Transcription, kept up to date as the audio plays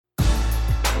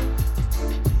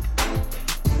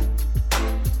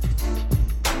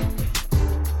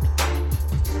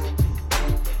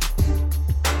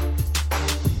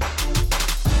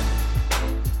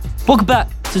Welcome back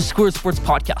to the Square Sports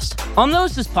Podcast. I'm the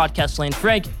host of this podcast, Lane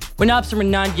Frank. We're now episode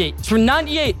 98. So we're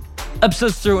 98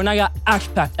 episodes through, and I got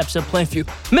action-packed episode playing for you.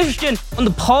 Michigan won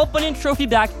the Paul Bunyan Trophy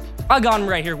back. I got him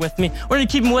right here with me. We're going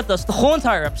to keep him with us the whole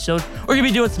entire episode. We're going to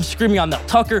be doing some screaming on Mel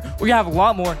Tucker. We're going to have a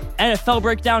lot more NFL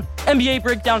breakdown, NBA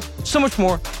breakdown, so much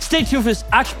more. Stay tuned for this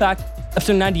action-packed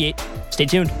episode 98. Stay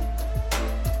tuned.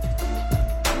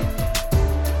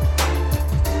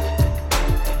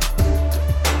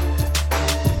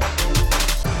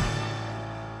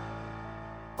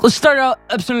 Let's start out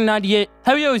episode 98,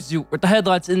 how we always do, with the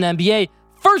headlines in the NBA.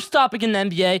 First topic in the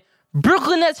NBA,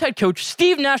 Brooklyn Nets head coach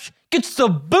Steve Nash gets the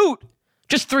boot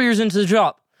just 3 years into the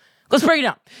job. Let's break it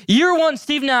down. Year one,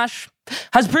 Steve Nash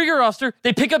has a pretty good roster.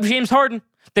 They pick up James Harden.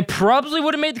 They probably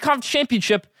would have made the conference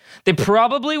championship. They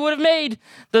probably would have made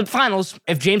the finals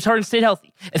if James Harden stayed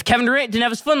healthy. If Kevin Durant didn't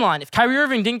have his fun line, if Kyrie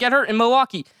Irving didn't get hurt in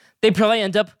Milwaukee, they'd probably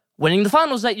end up winning the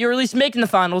finals that year, or at least making the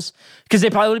finals, because they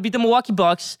probably would have beat the Milwaukee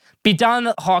Bucks, beat down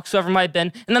the Hawks, whoever it might have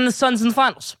been, and then the Suns in the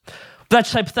finals. But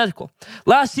that's hypothetical.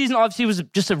 Last season, obviously, was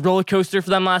just a roller coaster for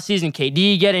them last season.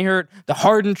 KD getting hurt, the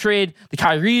Harden trade, the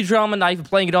Kyrie drama, not even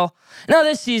playing at all. Now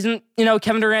this season,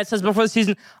 Kevin Durant says before the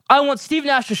season, I want Steve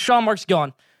Nash and Sean Marks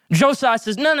gone. Joe Tsai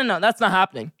says, no, that's not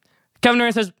happening. Kevin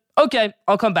Durant says, okay,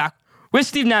 I'll come back. With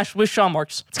Steve Nash, with Sean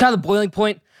Marks. It's kind of the boiling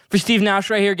point for Steve Nash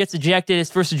right here. Gets ejected, his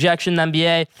first ejection in the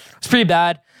NBA. It's pretty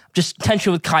bad. Just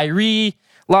tension with Kyrie,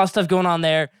 a lot of stuff going on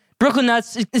there. Brooklyn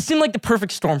Nets, it seemed like the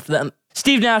perfect storm for them.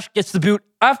 Steve Nash gets the boot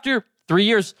after 3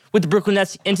 years with the Brooklyn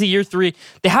Nets into year 3.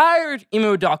 They hired Ime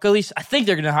Udoka. At least I think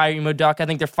they're going to hire Ime Udoka. I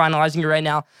think they're finalizing it right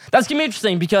now. That's going to be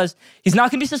interesting because he's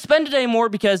not going to be suspended anymore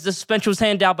because the suspension was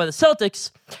handed out by the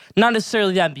Celtics, not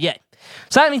necessarily the NBA.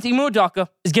 So that means Ime Udoka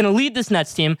is going to lead this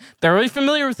Nets team. They're really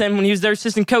familiar with him when he was their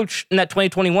assistant coach in that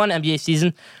 2021 NBA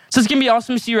season. So it's going to be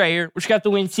awesome to see right here. We're just going to have to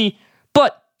wait and see.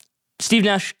 But Steve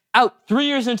Nash out 3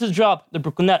 years into the job, the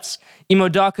Brooklyn Nets. Ime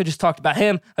Udoka just talked about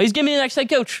him. He's going to be the next head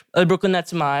coach of the Brooklyn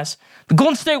Nets in my eyes. The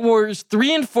Golden State Warriors,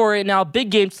 3-4 right now. Big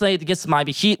game tonight against the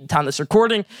Miami Heat, the time of this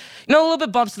recording. A little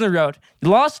bit bumps in the road. You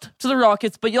lost to the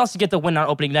Rockets, but you also get the win on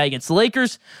opening night against the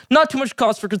Lakers. Not too much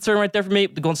cause for concern right there for me,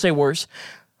 the Golden State Warriors.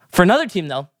 For another team,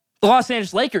 though, the Los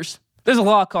Angeles Lakers, there's a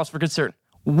lot of cause for concern.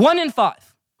 1-5.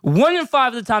 1-5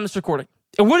 at the time of this recording.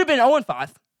 It would have been 0-5,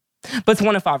 but it's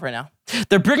 1-5 right now.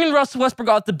 They're bringing Russell Westbrook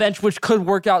off the bench, which could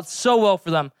work out so well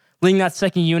for them, leading that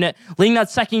second unit.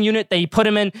 They put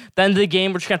him in the end of the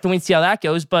game. We're just going to have to wait and see how that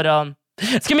goes. But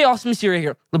it's going to be awesome to see right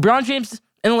here. LeBron James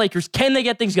and the Lakers, can they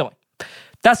get things going?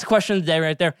 That's the question of the day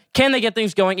right there. Can they get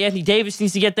things going? Anthony Davis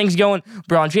needs to get things going.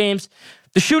 LeBron James.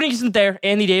 The shooting isn't there.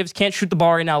 Anthony Davis can't shoot the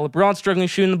ball right now. LeBron's struggling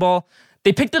shooting the ball.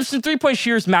 They picked up some three-point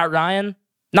shooters. Matt Ryan,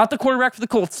 not the quarterback for the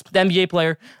Colts, the NBA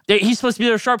player. He's supposed to be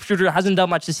their sharpshooter. Hasn't done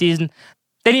much this season.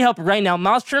 They need help right now.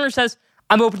 Miles Turner says,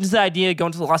 I'm open to the idea of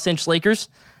going to the Los Angeles Lakers.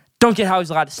 Don't get how he's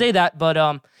allowed to say that,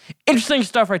 but interesting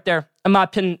stuff right there, in my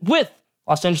opinion, with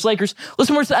Los Angeles Lakers.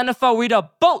 Listen more to the NFL. We had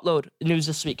a boatload of news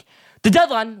this week. The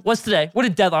deadline was today. What a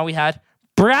deadline we had.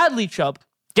 Bradley Chubb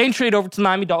getting traded over to the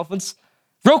Miami Dolphins.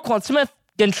 Roquan Smith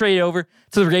getting traded over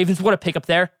to the Ravens. What a pickup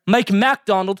there. Mike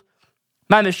McDonald,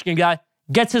 my Michigan guy,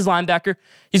 gets his linebacker.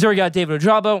 He's already got David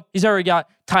Ojabo. He's already got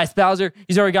Tyus Bowser.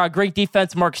 He's already got great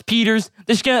defense, Marcus Peters.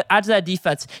 They're just going to add to that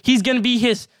defense. He's going to be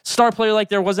his star player like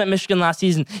there was at Michigan last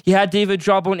season. He had David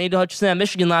Ojabo and Aiden Hutchinson at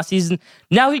Michigan last season.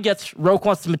 Now he gets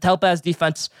Roquan Smith to help out his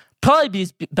defense. Probably be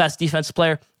his best defensive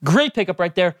player. Great pickup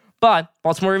right there. But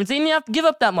Baltimore Ravens didn't have to give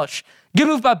up that much. Good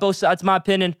move by both sides, in my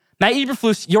opinion. Matt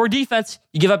Eberflus, your defense,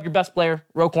 you give up your best player,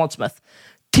 Roquan Smith.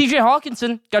 TJ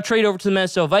Hawkinson got traded over to the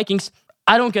Minnesota Vikings.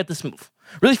 I don't get this move.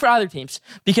 Really for other teams.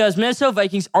 Because Minnesota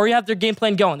Vikings already have their game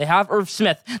plan going. They have Irv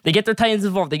Smith. They get their tight ends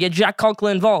involved. They get Jack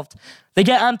Conklin involved. They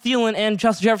get Adam Thielen and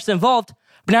Justin Jefferson involved.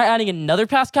 But now adding another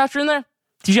pass catcher in there?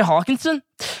 TJ Hawkinson?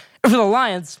 And for the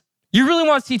Lions, you really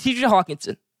want to see TJ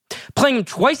Hawkinson playing him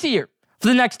twice a year for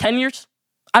the next 10 years?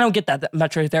 I don't get that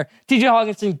much right there. TJ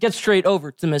Hawkinson gets straight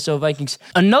over to the Minnesota Vikings.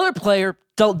 Another player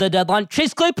dealt the deadline,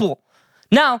 Chase Claypool.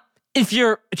 Now, if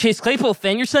you're a Chase Claypool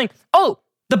fan, you're saying, oh,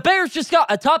 the Bears just got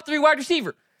a top 3 wide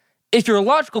receiver. If you're a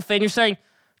logical fan, you're saying,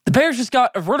 the Bears just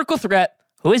got a vertical threat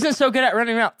who isn't so good at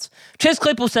running routes. Chase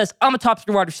Claypool says, I'm a top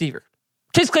 3 wide receiver.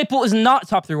 Chase Claypool is not a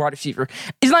top 3 wide receiver.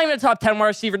 He's not even a top 10 wide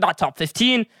receiver, not top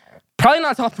 15, probably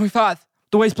not top 25,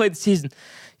 the way he's played this season.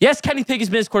 Yes, Kenny Pickett's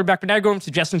been his quarterback, but now going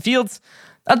to Justin Fields.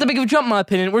 Not that big of a jump, in my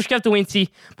opinion. We're just going to have to wait and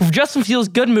see. But for Justin Fields,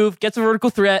 good move. Gets a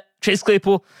vertical threat. Chase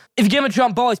Claypool. If you give him a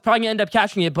jump ball, he's probably going to end up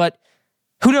catching it. But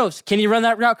who knows? Can he run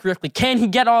that route correctly? Can he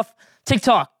get off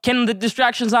TikTok? Can the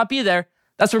distractions not be there?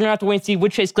 That's what we're going to have to wait and see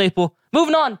with Chase Claypool.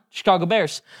 Moving on, Chicago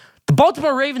Bears. The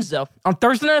Baltimore Ravens, though, on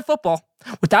Thursday Night Football,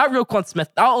 without Roquan Smith,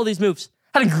 without all these moves,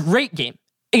 had a great game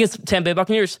against the Tampa Bay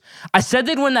Buccaneers. I said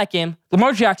they'd win that game.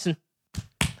 Lamar Jackson,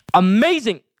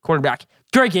 amazing quarterback.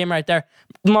 Great game right there.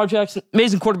 Lamar Jackson,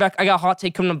 amazing quarterback. I got a hot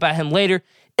take coming up about him later.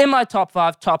 In my top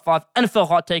five NFL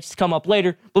hot takes to come up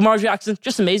later. Lamar Jackson,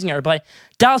 just amazing, everybody.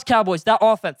 Dallas Cowboys, that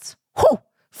offense,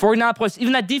 49 points.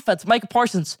 Even that defense, Micah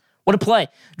Parsons, what a play.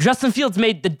 Justin Fields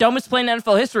made the dumbest play in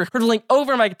NFL history, hurdling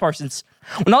over Micah Parsons.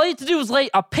 When all he had to do was lay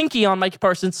a pinky on Micah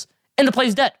Parsons, and the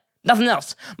play's dead. Nothing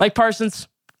else. Mike Parsons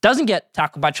doesn't get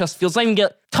tackled by Justin Fields, doesn't even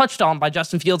get touched on by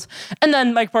Justin Fields. And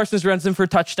then Mike Parsons runs in for a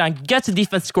touchdown, gets a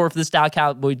defense score for this Dallas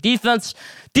Cowboy defense.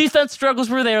 Defense struggles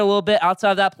were there a little bit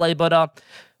outside of that play, but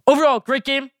overall, great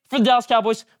game for the Dallas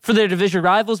Cowboys, for their division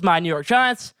rivals, my New York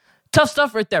Giants. Tough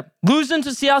stuff right there. Losing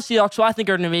to Seattle Seahawks, who I think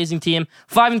are an amazing team.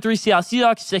 5-3 Seattle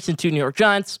Seahawks, 6-2 New York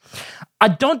Giants. I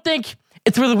don't think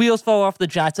it's where the wheels fall off the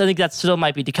Giants. I think that still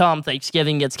might be to come.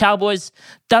 Thanksgiving against Cowboys.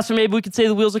 That's where maybe we could say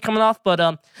the wheels are coming off. But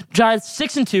Giants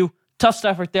 6-2. Tough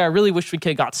stuff right there. I really wish we could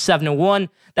have got 7-1.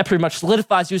 That pretty much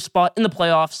solidifies your spot in the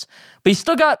playoffs. But you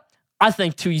still got, I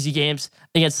think, 2 easy games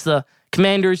against the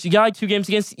Commanders. You got 2 games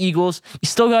against the Eagles. You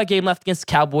still got a game left against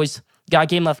the Cowboys. You got a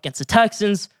game left against the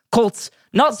Texans. Colts,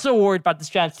 not so worried about this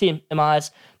Giants team in my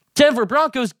eyes. Denver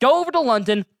Broncos go over to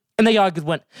London, and they got a good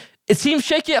win. It seemed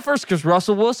shaky at first because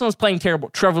Russell Wilson was playing terrible.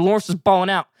 Trevor Lawrence was balling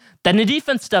out. Then the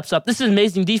defense steps up. This is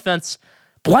amazing defense.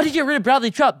 But why did you get rid of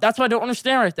Bradley Chubb? That's what I don't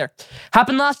understand right there.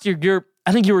 Happened last year.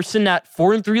 I think you were sitting at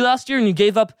 4-3 last year, and you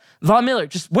gave up Von Miller.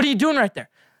 Just what are you doing right there?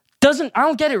 I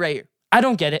don't get it right here. I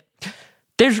don't get it.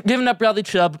 They're giving up Bradley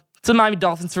Chubb to the Miami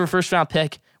Dolphins for a first-round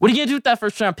pick. What are you going to do with that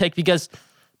first-round pick? Because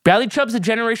Bradley Chubb's a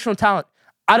generational talent.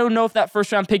 I don't know if that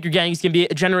first-round pick you're getting is going to be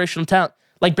a generational talent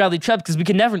like Bradley Chubb, because we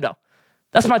can never know.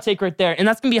 That's my take right there. And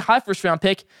that's going to be a high first-round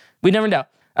pick. We never know.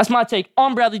 That's my take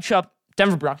on Bradley Chubb,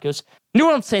 Denver Broncos. New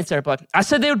Orleans Saints there, but I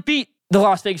said they would beat the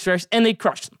Las Vegas Raiders, and they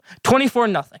crushed them.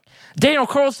 24-0. Daniel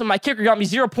Carlson, my kicker, got me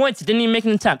 0 points. He didn't even make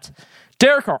an attempt.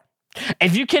 Derek Carr,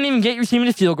 if you can't even get your team in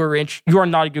the field goal range, you are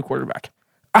not a good quarterback.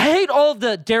 I hate all of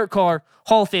the Derek Carr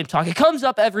Hall of Fame talk. It comes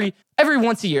up every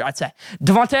once a year, I'd say.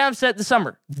 Devontae Adams said this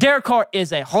summer, Derek Carr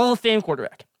is a Hall of Fame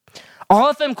quarterback. A Hall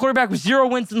of Fame quarterback with 0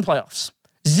 wins in the playoffs.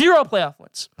 0 playoff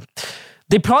wins.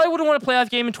 They probably would have won a playoff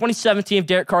game in 2017 if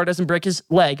Derek Carr doesn't break his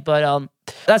leg, but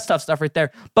that's tough stuff right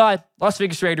there. But Las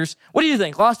Vegas Raiders, what do you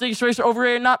think? Las Vegas Raiders are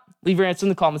overrated or not? Leave your answer in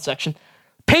the comment section.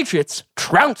 Patriots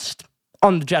trounced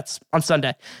on the Jets on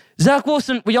Sunday. Zach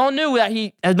Wilson, we all knew that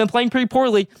he had been playing pretty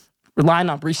poorly, relying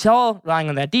on Breece Hall, relying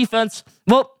on that defense.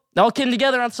 Well, they all came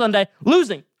together on Sunday,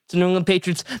 losing to New England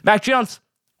Patriots. Mac Jones,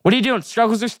 what are you doing?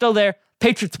 Struggles are still there.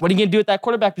 Patriots, what are you going to do at that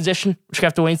quarterback position? We're going to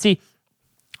have to wait and see.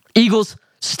 Eagles,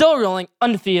 still rolling,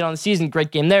 undefeated on the season.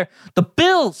 Great game there. The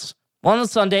Bills won on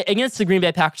Sunday against the Green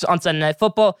Bay Packers on Sunday Night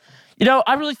Football. You know,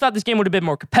 I really thought this game would have been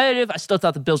more competitive. I still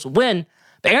thought the Bills would win.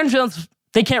 But Aaron Jones,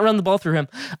 they can't run the ball through him.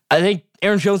 I think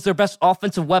Aaron Jones is their best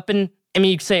offensive weapon. I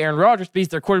mean, you could say Aaron Rodgers, but he's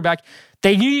their quarterback.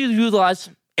 They need to utilize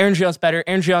Aaron Jones better.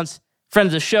 Aaron Jones, friend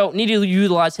of the show, need to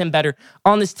utilize him better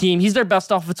on this team. He's their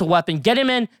best offensive weapon. Get him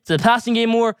in to the passing game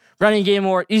more, running game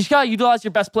more. You just got to utilize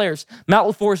your best players. Matt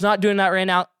LaFleur is not doing that right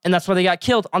now, and that's why they got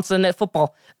killed on Sunday Night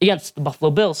Football against the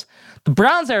Buffalo Bills. The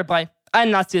Browns, everybody, I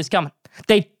did not see this coming.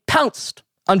 They pounced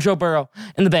on Joe Burrow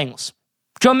and the Bengals.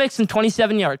 Joe Mixon,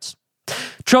 27 yards.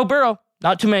 Joe Burrow,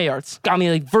 not too many yards. Got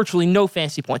me like virtually no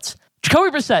fantasy points.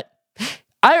 Jacoby Brissett,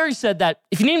 I already said that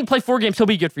if you need to play 4 games, he'll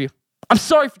be good for you. I'm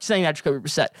sorry for saying that, Jacoby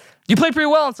Brissett. You played pretty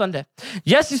well on Sunday.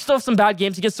 Yes, you still have some bad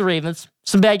games against the Ravens,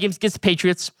 some bad games against the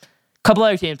Patriots, a couple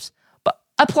other teams, but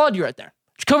I applaud you right there.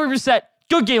 Jacoby Brissett,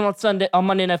 good game on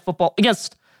Monday Night Football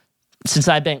against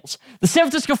Cincinnati Bengals. The San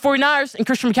Francisco 49ers and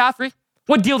Christian McCaffrey,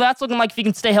 what deal that's looking like if he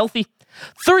can stay healthy.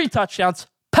 3 touchdowns,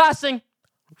 passing,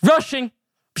 rushing,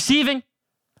 receiving.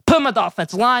 Put him at the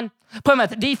offensive line, put him at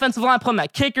the defensive line, put him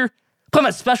at kicker, put him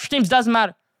at special teams, doesn't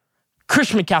matter.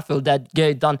 Christian McCaffrey will get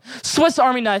it done. Swiss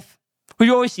Army knife, who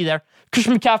you always see there.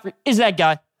 Christian McCaffrey is that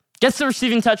guy. Gets the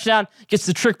receiving touchdown, gets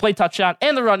the trick play touchdown,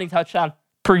 and the running touchdown,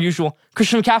 per usual.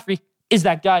 Christian McCaffrey is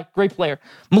that guy. Great player.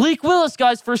 Malik Willis,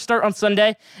 guys, first start on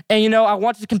Sunday. And, you know, I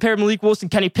wanted to compare Malik Willis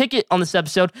and Kenny Pickett on this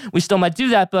episode. We still might do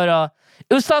that, but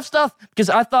it was tough stuff because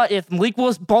I thought if Malik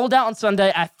Willis balled out on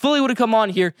Sunday, I fully would have come on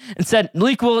here and said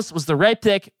Malik Willis was the right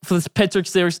pick for the Pittsburgh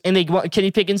Steelers, and they want Kenny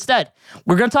Pickett instead.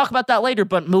 We're going to talk about that later,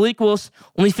 but Malik Willis,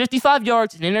 only 55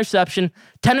 yards, an interception,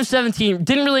 10 of 17.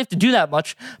 Didn't really have to do that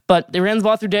much, but they ran the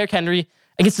ball through Derrick Henry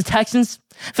against the Texans.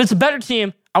 If it's a better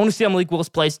team, I want to see how Malik Willis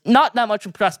plays. Not that much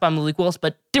impressed by Malik Willis,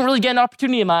 but didn't really get an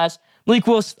opportunity in my eyes. Malik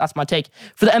Willis, that's my take.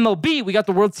 For the MLB, we got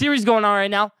the World Series going on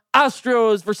right now.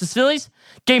 Astros versus Phillies.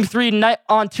 Game 3 tonight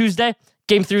on Tuesday.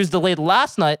 Game 3 was delayed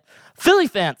last night Philly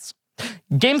fans,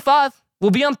 Game 5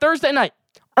 will be on Thursday night.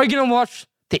 Are you going to watch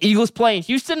the Eagles play in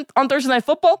Houston on Thursday Night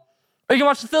Football? Or are you going to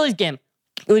watch the Phillies game?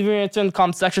 Leave your answer in the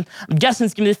comment section. I'm guessing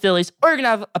it's going to be the Phillies, or you're going to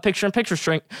have a picture-in-picture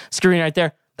screen right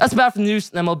there. That's about for the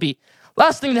news and MLB.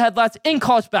 Last thing, the headlines in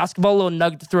college basketball. A little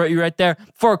nugget to throw at you right there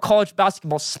for a college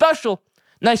basketball special.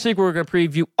 Next week, we're going to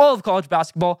preview all of college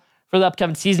basketball for the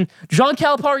upcoming season. John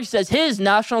Calipari says his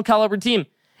national caliber team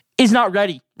is not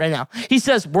ready right now. He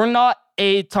says we're not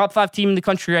a top 5 team in the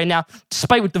country right now,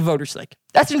 despite what the voters think.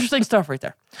 That's interesting stuff right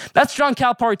there. That's John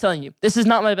Calipari telling you, this is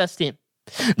not my best team.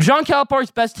 John Calipari's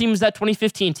best team was that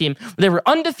 2015 team, where they were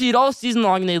undefeated all season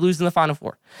long and they lose in the Final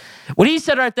Four. What he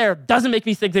said right there doesn't make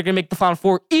me think they're going to make the Final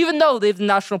Four, even though they have the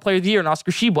National Player of the Year in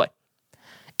Oscar Tshiebwe.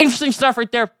 Interesting stuff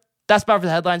right there. That's about for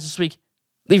the headlines this week.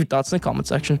 Leave your thoughts in the comment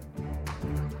section.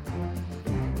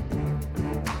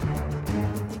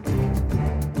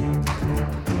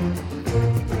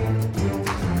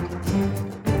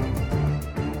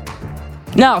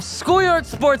 Now, Schoolyard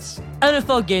Sports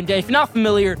NFL Game Day. If you're not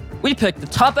familiar, we pick the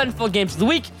top NFL games of the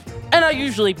week, and I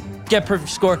usually get a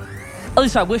perfect score. At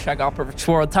least I wish I got a perfect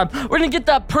score all the time. We're going to get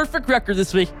that perfect record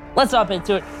this week. Let's hop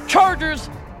into it. Chargers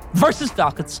versus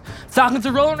Falcons. Falcons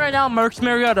are rolling right now. Marcus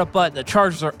Mariota, but the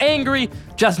Chargers are angry.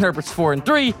 Justin Herbert's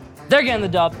 4-3. They're getting the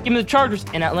dub. Give me the Chargers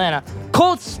in Atlanta.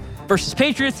 Colts versus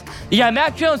Patriots. You got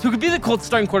Mac Jones, who could be the Colts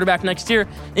starting quarterback next year,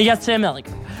 and you got Sam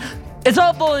Ehlinger. It's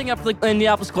all blowing up like in the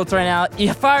Indianapolis Colts right now.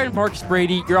 You fired Marcus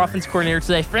Brady, your offense coordinator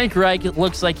today. Frank Reich, it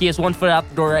looks like he has 1 foot out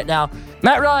the door right now.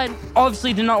 Matt Ryan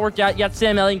obviously did not work out. You got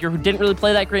Sam Ehlinger, who didn't really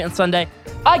play that great on Sunday.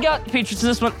 I got the Patriots in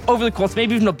this one over the Colts,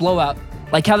 maybe even a blowout.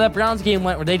 Like how that Browns game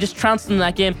went, where they just trounced them in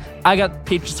that game. I got the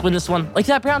Patriots win this one, like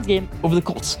that Browns game, over the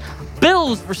Colts.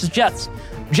 Bills versus Jets.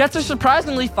 Jets are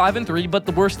surprisingly 5-3, but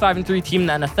the worst 5-3 team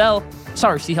in the NFL.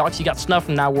 Sorry, Seahawks, you got snuffed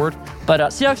from that word. But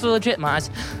Seahawks are legit in my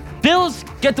eyes. Bills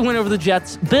get the win over the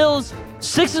Jets. Bills,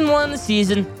 6-1 in the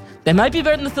season. They might be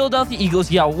better than the Philadelphia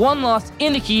Eagles. You got 1 loss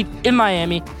in the Heat in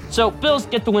Miami. So Bills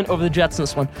get the win over the Jets in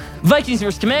this one. Vikings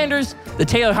versus Commanders. The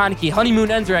Taylor Heineke honeymoon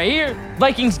ends right here.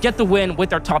 Vikings get the win with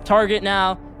their top target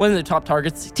now. One of the top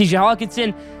targets, TJ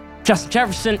Hawkinson, Justin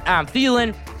Jefferson, Adam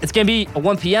Thielen. It's going to be a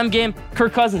 1 p.m. game.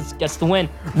 Kirk Cousins gets the win.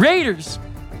 Raiders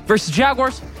versus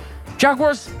Jaguars.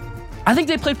 Jaguars, I think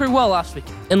they played pretty well last week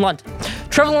in London.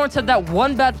 Trevor Lawrence had that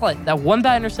one bad play, that one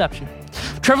bad interception.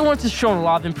 Trevor Lawrence has shown a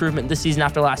lot of improvement this season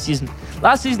after last season.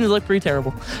 Last season, he looked pretty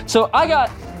terrible. So I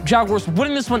got Jaguars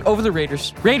winning this one over the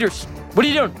Raiders. Raiders, what are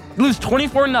you doing? You lose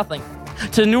 24-0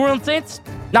 to the New Orleans Saints?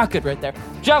 Not good right there.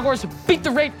 Jaguars beat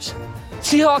the Raiders.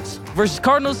 Seahawks versus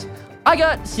Cardinals. I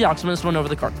got Seahawks win this one over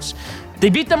the Cardinals. They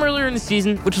beat them earlier in the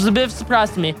season, which was a bit of a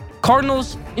surprise to me.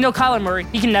 Cardinals, Kyler Murray,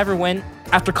 he can never win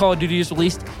after Call of Duty is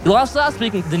released. He lost last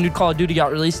week when the new Call of Duty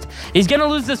got released. He's going to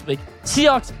lose this week.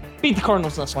 Seahawks beat the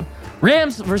Cardinals in this one.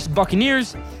 Rams versus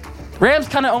Buccaneers. Rams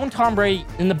kind of owned Tom Brady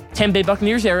in the Tampa Bay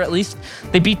Buccaneers era, at least.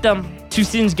 They beat them 2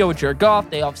 seasons ago with Jared Goff.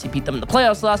 They obviously beat them in the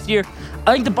playoffs last year.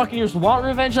 I think the Buccaneers want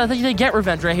revenge. I think they get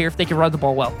revenge right here if they can run the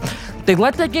ball well. They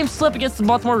let that game slip against the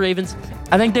Baltimore Ravens.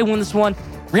 I think they win this one.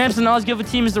 Rams are not as good of a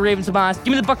team as the Ravens of my eyes.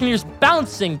 Give me the Buccaneers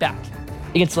bouncing back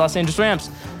against the Los Angeles Rams.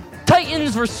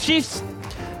 Titans versus Chiefs.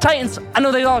 Titans, I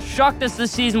know they all shocked us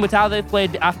this season with how they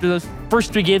played after those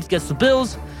first 3 games against the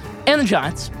Bills and the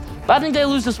Giants. But I think they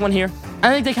lose this one here.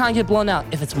 I think they kind of get blown out.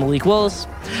 If it's Malik Willis,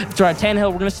 if it's Ryan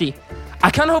Tannehill, we're going to see. I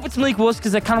kind of hope it's Malik Willis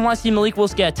because I kind of want to see Malik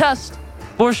Willis get a test.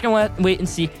 But we're just going to wait and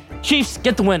see. Chiefs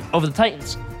get the win over the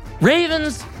Titans.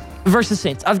 Ravens versus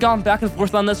Saints. I've gone back and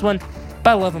forth on this one, but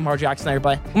I love Lamar Jackson,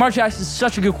 everybody. Lamar Jackson is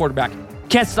such a good quarterback.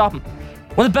 Can't stop him.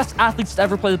 One of the best athletes to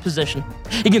ever play the position.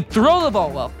 He can throw the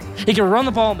ball well. He can run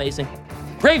the ball amazing.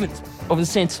 Ravens over the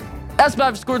Saints. That's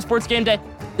about for Schoolyard Sports Game Day.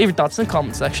 Leave your thoughts in the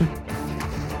comment section.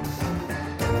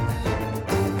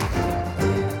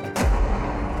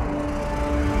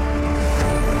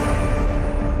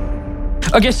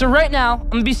 Okay, so right now, I'm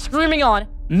going to be screaming on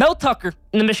Mel Tucker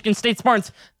in the Michigan State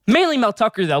Spartans. Mainly Mel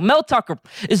Tucker, though. Mel Tucker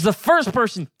is the first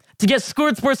person to get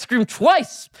Schoolyard Sports screamed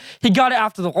twice. He got it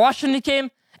after the Washington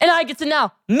game, and I get it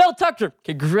now. Mel Tucker,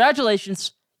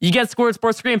 congratulations. You get Schoolyard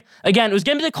Sports Scream. Again, it was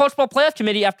going to be the College Ball Playoff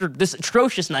Committee after this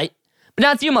atrocious night. But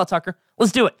now it's you, Mel Tucker.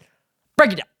 Let's do it.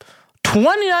 Break it down.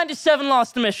 29-7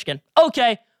 loss to Michigan.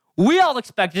 Okay, we all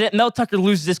expected it. Mel Tucker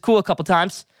loses his cool a couple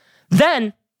times.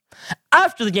 Then,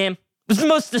 after the game, it was the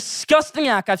most disgusting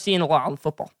act I've seen in a while in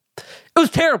football. It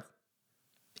was terrible.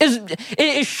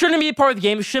 It shouldn't be a part of the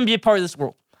game. It shouldn't be a part of this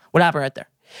world. What happened right there?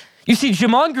 You see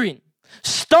Jamon Green,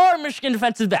 star Michigan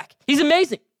defensive back. He's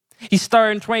amazing. He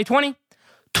started in 2020,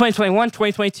 2021,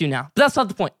 2022 now. But that's not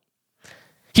the point.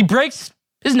 He breaks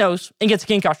his nose and gets a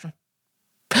concussion.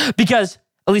 Because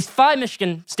at least 5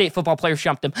 Michigan State football players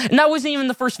jumped him. And that wasn't even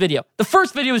the first video. The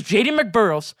first video was Jaden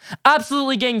McBurrows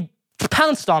absolutely getting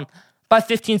pounced on by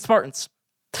 15 Spartans.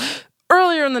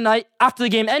 Earlier in the night, after the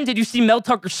game ended, you see Mel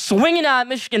Tucker swinging at a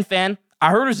Michigan fan.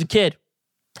 I heard it was a kid.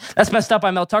 That's messed up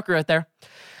by Mel Tucker right there.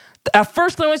 At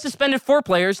first, they only suspended 4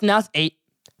 players. Now it's 8.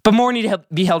 But more need to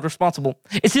be held responsible.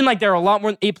 It seemed like there were a lot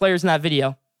more than 8 players in that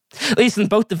video. At least in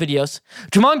both the videos.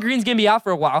 Jamon Green's going to be out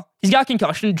for a while. He's got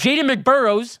concussion. Jaden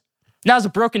McBurrows now has a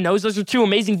broken nose. Those are 2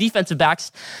 amazing defensive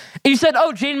backs. And you said,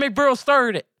 oh, Jaden McBurrows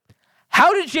started it.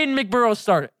 How did Jaden McBurrows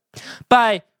start it?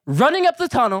 By running up the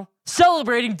tunnel,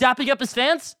 celebrating, dapping up his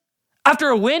fans after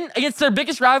a win against their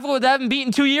biggest rival that they haven't beaten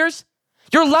in 2 years?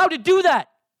 You're allowed to do that.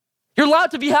 You're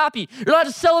allowed to be happy. You're allowed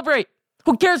to celebrate.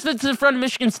 Who cares if it's in front of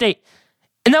Michigan State?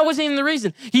 And that wasn't even the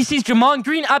reason. He sees Jamon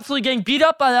Green absolutely getting beat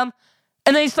up by them,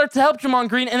 and then he starts to help Jamon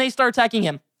Green, and they start attacking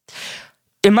him.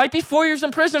 It might be 4 years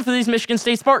in prison for these Michigan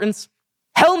State Spartans.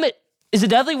 Helmet is a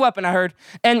deadly weapon, I heard.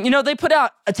 And, they put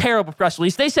out a terrible press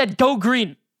release. They said, go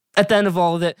green at the end of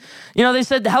all of it. They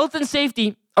said the health and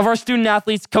safety of our student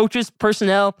athletes, coaches,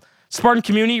 personnel, Spartan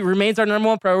community remains our number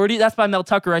 1 priority. That's by Mel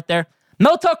Tucker right there.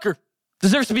 Mel Tucker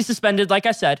deserves to be suspended, like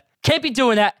I said. Can't be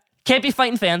doing that. Can't be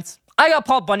fighting fans. I got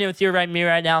Paul Bunyan with you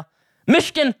right now.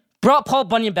 Michigan brought Paul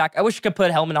Bunyan back. I wish I could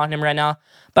put a helmet on him right now,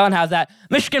 but I don't have that.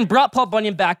 Michigan brought Paul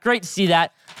Bunyan back. Great to see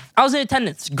that. I was in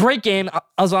attendance. Great game.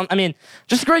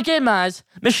 Just a great game, guys.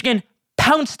 Michigan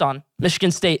pounced on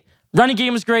Michigan State. Running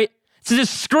game was great. It's a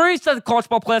disgrace that the College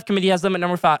Ball Playoff Committee has them at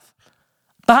number 5,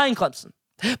 behind Clemson.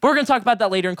 But we're going to talk about that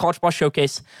later in College Ball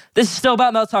Showcase. This is still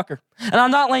about Mel Tucker, and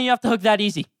I'm not letting you off the hook that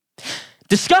easy.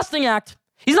 Disgusting act.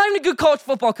 He's not even a good college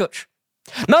football coach.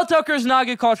 Mel Tucker is not a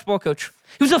good college football coach.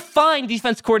 He was a fine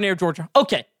defense coordinator at Georgia.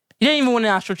 Okay. He didn't even win a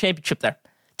national championship there.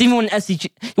 Didn't even win an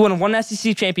SEC. He won one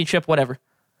SEC championship, whatever.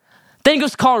 Then he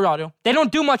goes to Colorado. They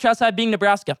don't do much outside being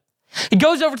Nebraska. He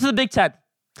goes over to the Big Ten.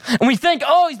 And we think,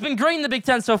 oh, he's been great in the Big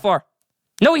Ten so far.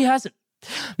 No, he hasn't.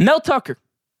 Mel Tucker,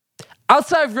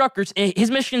 outside of Rutgers,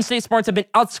 his Michigan State Spartans have been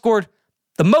outscored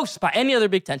the most by any other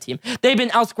Big Ten team. They've been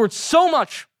outscored so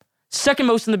much, second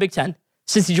most in the Big Ten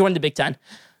since he joined the Big Ten.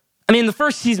 The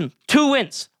first season, 2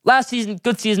 wins. Last season,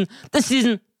 good season. This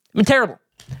season, terrible.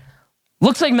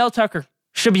 Looks like Mel Tucker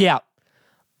should be out.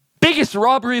 Biggest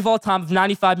robbery of all time of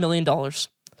 $95 million.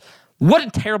 What a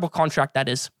terrible contract that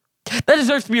is. That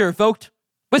deserves to be revoked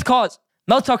with cause.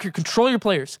 Mel Tucker, control your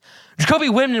players. Jacoby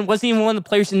Whitman wasn't even one of the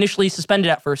players initially suspended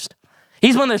at first.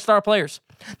 He's one of their star players.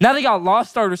 Now they got a lot of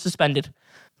starters suspended.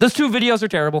 Those 2 videos are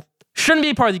terrible. Shouldn't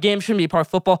be a part of the game, shouldn't be a part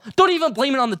of football. Don't even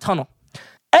blame it on the tunnel.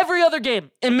 Every other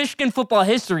game in Michigan football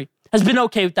history has been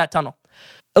okay with that tunnel.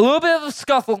 A little bit of a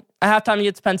scuffle at halftime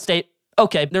against Penn State.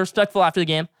 Okay, they're respectful after the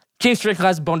game. James Franklin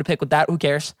has a bone to pick with that. Who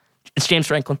cares? It's James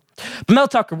Franklin. But Mel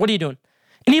Tucker, what are you doing?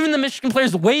 And even the Michigan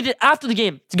players waited after the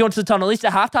game to go into the tunnel. At least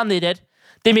at halftime they did.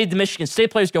 They made the Michigan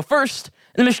State players go first,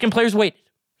 and the Michigan players waited.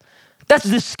 That's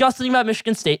disgusting about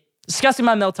Michigan State. Disgusting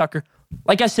about Mel Tucker.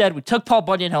 Like I said, we took Paul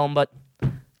Bunyan home, but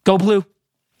go blue.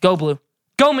 Go blue.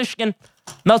 Go Michigan.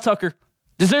 Mel Tucker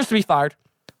deserves to be fired.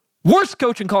 Worst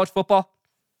coach in college football.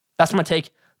 That's my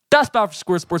take. That's about for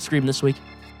Square Sports Scream this week.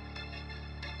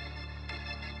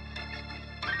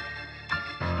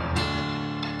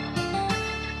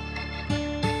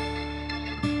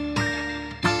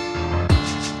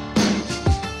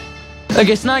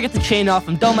 Okay, so now I get the chain off.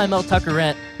 I'm done my Mel Tucker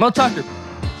rant. Mel Tucker,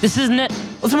 this isn't it.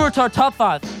 Let's move to our top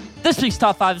 5. This week's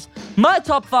top 5 is my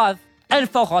top 5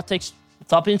 NFL hot takes.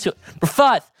 Let's hop into it. Number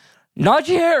 5,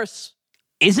 Najee Harris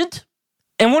isn't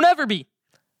and will never be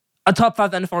a top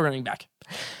 5 NFL running back.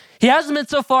 He hasn't been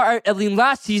so far, at least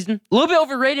last season. A little bit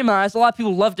overrated in my eyes. A lot of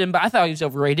people loved him, but I thought he was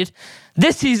overrated.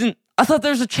 This season, I thought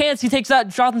there was a chance he takes that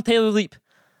Jonathan Taylor leap.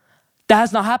 That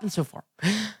has not happened so far.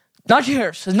 Najee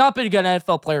Harris has not been a good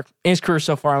NFL player in his career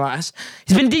so far in my eyes.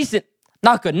 He's been decent,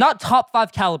 not good, not top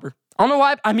 5 caliber. I don't know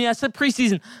why. I said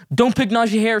preseason, don't pick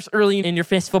Najee Harris early in your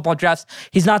fantasy football drafts.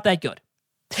 He's not that good.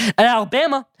 At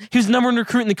Alabama, he was the number 1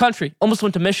 recruit in the country. Almost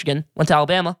went to Michigan, went to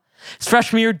Alabama. His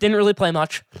freshman year, didn't really play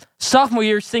much. Sophomore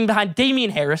year, sitting behind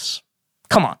Damian Harris.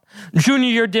 Come on. Junior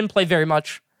year, didn't play very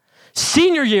much.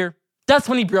 Senior year, that's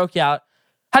when he broke out.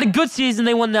 Had a good season,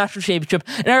 they won the national championship.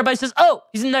 And everybody says, oh,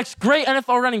 he's the next great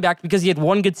NFL running back because he had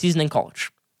 1 good season in college.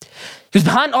 He was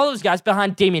behind all those guys,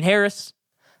 behind Damian Harris,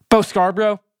 Bo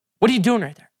Scarborough. What are you doing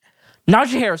right there?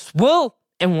 Najee Harris will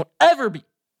and won't ever be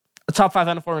a top 5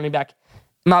 NFL running back.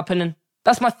 In my opinion,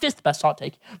 that's my 5th best hot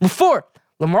take. Number 4,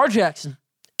 Lamar Jackson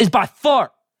is by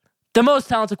far the most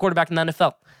talented quarterback in the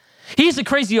NFL. He's a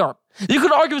crazy arm. You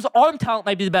could argue his arm talent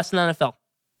might be the best in the NFL.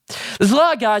 There's a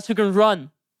lot of guys who can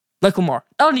run like Lamar.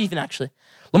 Not even, actually.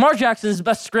 Lamar Jackson is the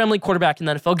best scrambling quarterback in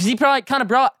the NFL because he probably kind of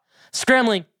brought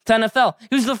scrambling to NFL.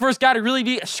 He was the first guy to really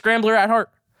be a scrambler at heart.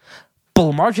 But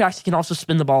Lamar Jackson can also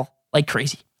spin the ball like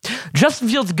crazy. Justin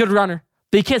Fields is a good runner,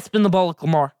 but he can't spin the ball like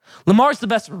Lamar. Lamar's the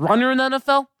best runner in the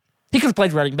NFL. He could have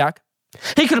played running back.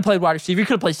 He could have played wide receiver. He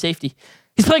could have played safety.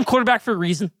 He's playing quarterback for a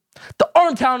reason. The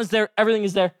arm talent is there. Everything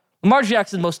is there. Lamar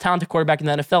Jackson is the most talented quarterback in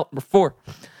the NFL. Number 4.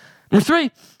 Number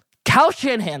 3, Kyle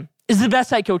Shanahan is the best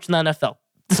head coach in the NFL,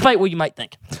 despite what you might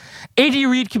think. A.D.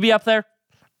 Reid could be up there.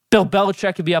 Bill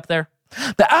Belichick could be up there.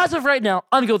 But as of right now,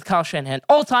 I'm going to go with Kyle Shanahan.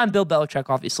 All-time Bill Belichick,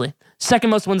 obviously. Second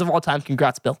most wins of all time.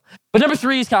 Congrats, Bill. But number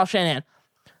 3 is Kyle Shanahan.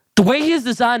 The way he has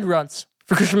designed runs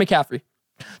for Christian McCaffrey,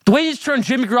 the way he's turned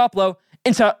Jimmy Garoppolo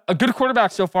into a good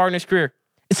quarterback so far in his career,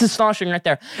 it's astonishing right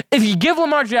there. If you give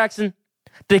Lamar Jackson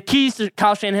the keys to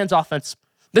Kyle Shanahan's offense,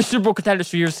 they're Super Bowl contenders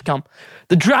for years to come.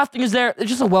 The drafting is there. It's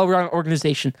just a well-run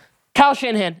organization. Kyle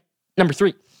Shanahan, number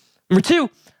 3. Number 2,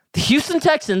 the Houston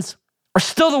Texans are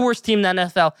still the worst team in the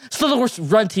NFL, still the worst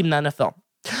run team in the NFL.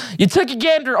 You took a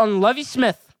gander on Lovie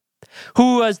Smith,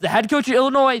 who was the head coach of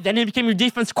Illinois, then he became your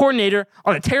defense coordinator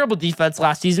on a terrible defense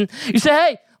last season. You say,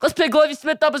 hey, let's pick Lovie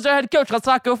Smith up as our head coach. Let's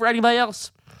not go for anybody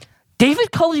else.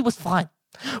 David Culley was fine.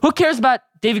 Who cares about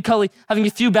David Culley having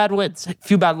a few bad wins, a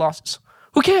few bad losses?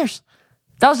 Who cares?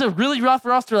 That was a really rough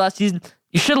roster last season.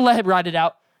 You should have let him ride it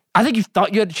out. I think you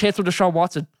thought you had a chance with Deshaun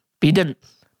Watson, but you didn't.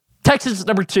 Texans,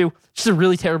 number 2, just a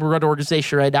really terrible run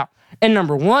organization right now. And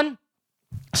number 1,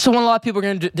 someone a lot of people are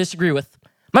going to disagree with.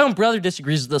 My own brother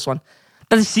disagrees with this one.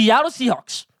 That the Seattle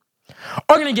Seahawks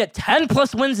are going to get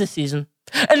 10-plus wins this season,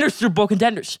 and they're Super Bowl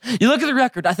contenders. You look at the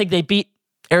record, I think they beat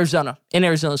Arizona in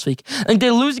Arizona this week. I think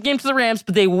they lose a game to the Rams,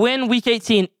 but they win Week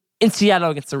 18 in Seattle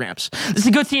against the Rams. This is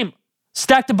a good team.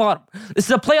 Stacked to bottom. This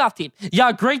is a playoff team. You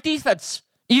got great defense.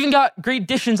 You even got great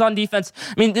additions on defense.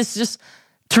 I mean, this is just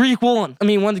Tariq Woolen. I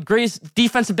mean, one of the greatest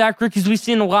defensive back rookies we've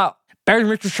seen in a while. Better than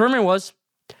Richard Sherman was.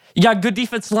 You got a good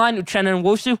defensive line with Chenna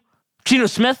Nwosu, Geno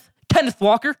Smith, Kenneth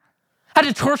Walker. Had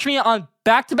to torch me on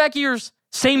back-to-back years,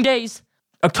 same days.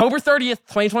 October 30th,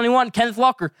 2021, Kenneth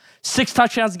Walker, 6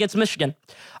 touchdowns against Michigan.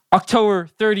 October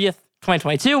 30th,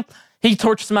 2022, he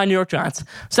torched my New York Giants.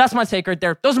 So that's my take right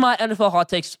there. Those are my NFL hot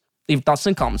takes. Leave thoughts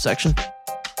in the comment section.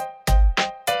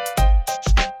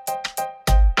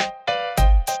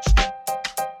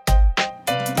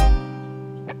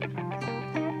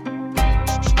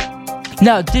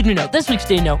 Now, did you know? This week's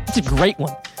Did You Know? It's a great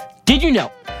one. Did you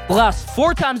know? The last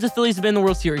 4 times the Phillies have been in the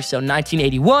World Series, so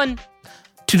 1981,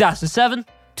 2007,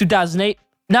 2008,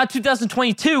 now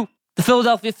 2022, the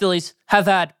Philadelphia Phillies have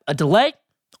had a delay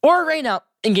or a rainout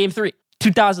in Game 3.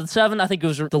 2007, I think it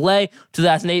was a delay.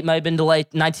 2008 might have been delayed.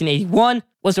 1981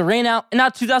 was a rainout. And now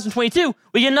 2022,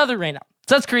 we get another rainout.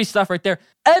 So that's crazy stuff right there.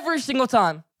 Every single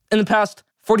time in the past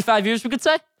 45 years, we could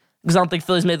say, because I don't think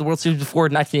Phillies made the World Series before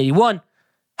 1981,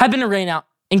 have been a rainout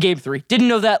in Game 3. Didn't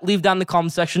know that? Leave down in the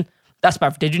comment section. That's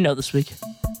about Did You Know this week.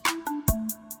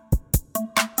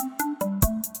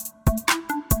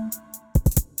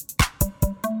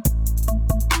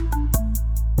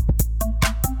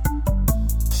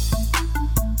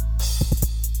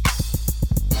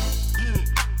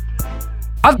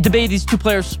 I've debated these 2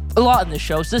 players a lot in this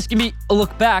show, so this can be a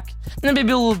look back and then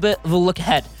maybe a little bit of a look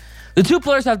ahead. The 2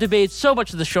 players I've debated so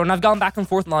much of the show, and I've gone back and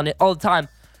forth on it all the time,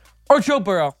 are Joe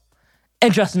Burrow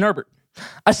and Justin Herbert.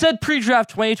 I said pre-draft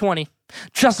 2020,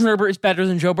 Justin Herbert is better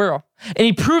than Joe Burrow. And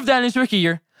he proved that in his rookie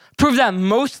year, proved that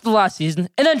most of the last season,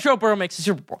 and then Joe Burrow makes the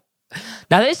Super Bowl.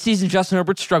 Now this season, Justin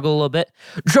Herbert struggled a little bit.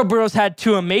 Joe Burrow's had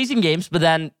 2 amazing games, but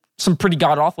then some pretty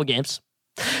god-awful games.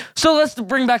 So let's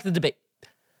bring back the debate.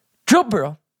 Joe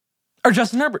Burrow or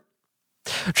Justin Herbert?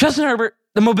 Justin Herbert,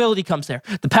 the mobility comes there.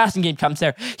 The passing game comes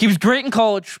there. He was great in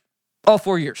college all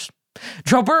 4 years.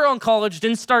 Joe Burrow in college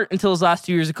didn't start until his last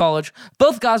 2 years of college.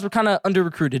 Both guys were kind of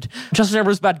under-recruited. Justin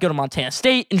Herbert was about to go to Montana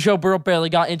State, and Joe Burrow barely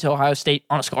got into Ohio State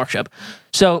on a scholarship.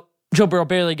 So Joe Burrow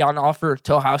barely got an offer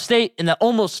to Ohio State, and that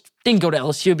almost didn't go to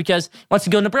LSU because he wants to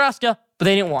go to Nebraska, but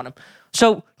they didn't want him.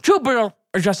 So Joe Burrow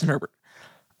or Justin Herbert?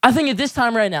 I think at this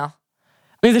time right now,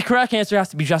 the correct answer has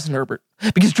to be Justin Herbert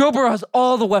because Joe Burrow has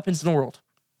all the weapons in the world.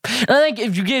 And I think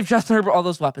if you give Justin Herbert all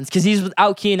those weapons, because he's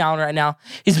without Keenan Allen right now,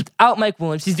 he's without Mike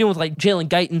Williams, he's dealing with like Jalen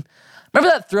Guyton.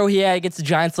 Remember that throw he had against the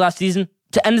Giants last season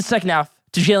to end the second half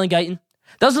to Jalen Guyton?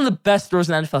 That was one of the best throws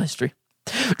in NFL history.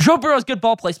 Joe Burrow has good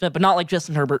ball placement, but not like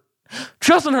Justin Herbert.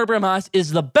 Justin Herbert, in my eyes,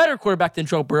 is the better quarterback than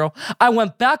Joe Burrow. I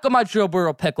went back on my Joe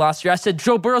Burrow pick last year. I said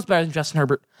Joe Burrow's better than Justin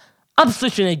Herbert. I'm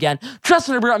switching it again.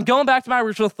 Justin Herbert, I'm going back to my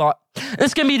original thought. And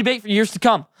it's going to be a debate for years to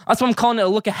come. That's why I'm calling it a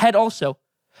look ahead also.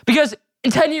 Because in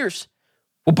 10 years,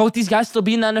 will both these guys still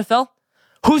be in the NFL?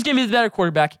 Who's going to be the better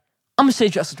quarterback? I'm going to say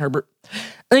Justin Herbert.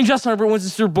 I think Justin Herbert wins the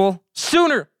Super Bowl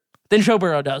sooner than Joe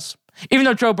Burrow does, even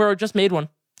though Joe Burrow just made one.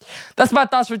 That's my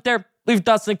thoughts right there. Leave your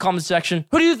thoughts in the comment section.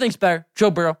 Who do you think's better,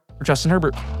 Joe Burrow or Justin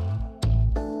Herbert?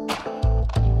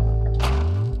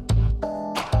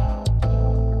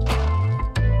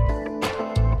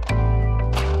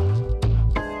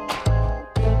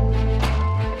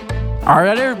 All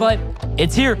right, everybody,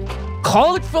 it's here.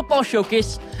 College Football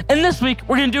Showcase. And this week,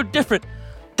 we're going to do it different.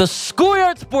 The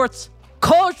Schoolyard Sports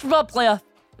College Football Playoff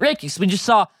Rankings. We just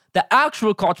saw the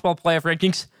actual College Football Playoff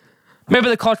Rankings. Remember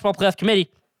the College Football Playoff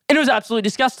Committee? And it was absolutely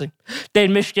disgusting. They had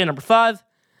Michigan number 5.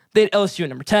 They had LSU at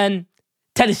number 10.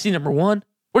 Tennessee number 1.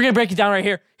 We're going to break it down right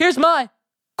here. Here's my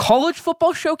College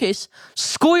Football Showcase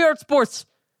Schoolyard Sports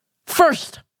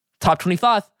first top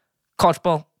 25 College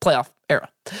Football Playoff era.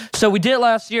 So we did it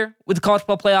last year with the College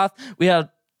Football Playoff.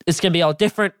 It's going to be all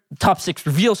different. Top 6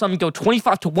 reveal. So I'm going to go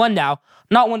 25-1 now.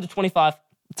 Not 1-25. Let's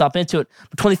hop into it.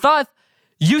 But 25,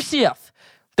 UCF.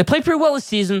 They played pretty well this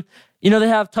season. You know, they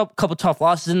have a couple tough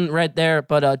losses in right there.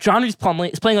 But John Reese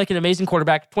Plumlee is playing like an amazing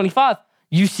quarterback. 25,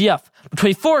 UCF. But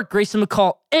 24, Grayson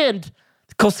McCall and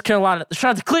Coastal Carolina. The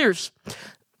Chanticleers. Clears.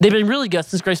 They've been really good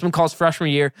since Grayson McCall's freshman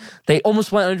year. They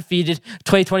almost went undefeated.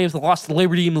 2020 was the loss to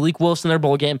Liberty and Malik Willis in their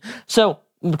bowl game. So,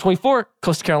 number 24,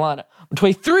 Coastal Carolina. Number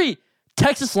 23,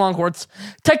 Texas Longhorns.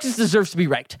 Texas deserves to be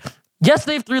ranked. Yes,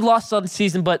 they have 3 losses on the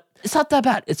season, but it's not that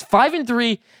bad. It's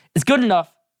 5-3. It's good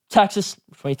enough. Texas,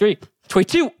 23.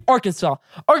 22, Arkansas.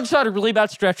 Arkansas had a really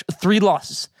bad stretch of 3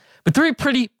 losses, but 3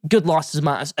 pretty good losses in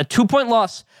my eyes. A 2-point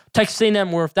loss, Texas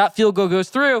A&M, where if that field goal goes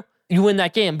through, you win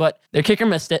that game, but their kicker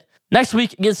missed it. Next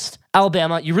week against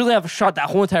Alabama, you really have a shot that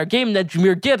whole entire game, and then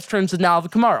Jahmyr Gibbs turns into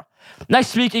Alvin Kamara.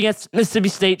 Next week against Mississippi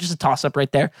State, just a toss-up right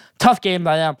there. Tough game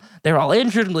by them. They were all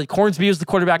injured. Malik Hornsby was the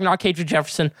quarterback, not KJ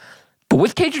Jefferson. But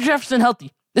with KJ Jefferson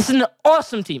healthy, this is an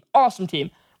awesome team. Awesome team.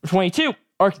 Number 22,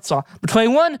 Arkansas. Number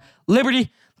 21,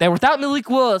 Liberty. They were without Malik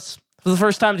Willis for the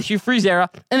first time in the Hugh Freeze era,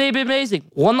 and they've been amazing.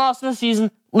 1 loss in the season,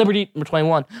 Liberty, number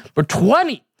 21. Number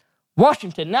 20,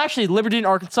 Washington. And actually, Liberty and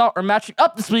Arkansas are matching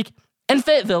up this week in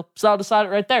Fayetteville, so I'll decide it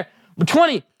right there. Number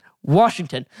 20,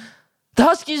 Washington. The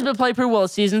Huskies have been playing pretty well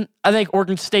this season. I think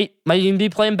Oregon State might even be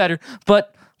playing better,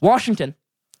 but Washington,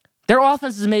 their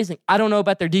offense is amazing. I don't know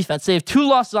about their defense. They have 2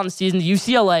 losses on the season, to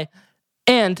UCLA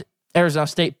and Arizona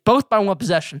State, both by 1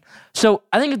 possession. So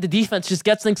I think if the defense just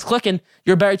gets things clicking,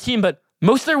 you're a better team, but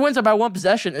most of their wins are by 1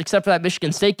 possession, except for that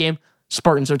Michigan State game.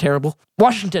 Spartans are terrible.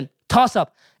 Washington,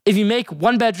 toss-up. If you make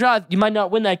 1 bad drive, you might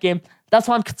not win that game. That's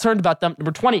why I'm concerned about them.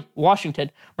 Number 20, Washington.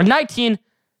 Number 19,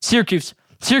 Syracuse.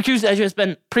 Syracuse has just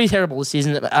been pretty terrible this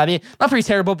season. I mean, not pretty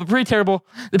terrible, but pretty terrible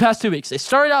the past 2 weeks. They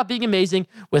started out being amazing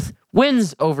with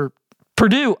wins over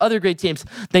Purdue, other great teams.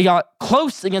 They got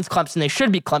close against Clemson. They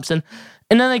should beat Clemson.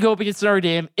 And then they go up against Notre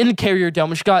Dame in the Carrier Dome,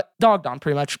 which got dogged on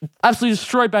pretty much. Absolutely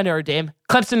destroyed by Notre Dame.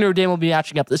 Clemson and Notre Dame will be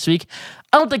matching up this week.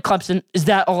 I don't think Clemson is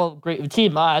that all great of a team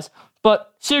in my eyes.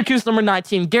 But Syracuse, number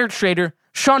 19, Garrett Schrader,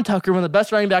 Sean Tucker, one of the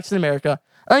best running backs in America.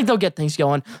 I think they'll get things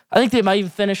going. I think they might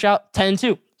even finish out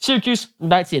 10-2. Syracuse,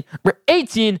 19. Number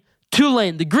 18,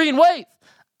 Tulane, the Green Wave.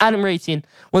 Number 18,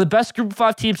 one of the best group of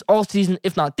 5 teams all season,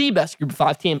 if not the best group of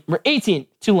 5 team. Number 18,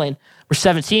 Tulane. Number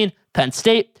 17, Penn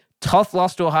State. Tough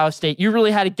loss to Ohio State. You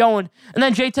really had it going. And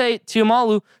then JT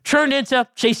Tuimalu turned into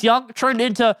Chase Young, turned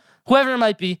into whoever it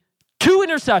might be. 2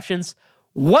 interceptions,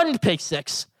 1 pick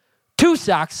 6, 2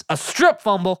 sacks, a strip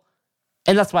fumble.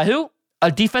 And that's by who?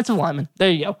 A defensive lineman. There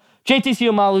you go. JT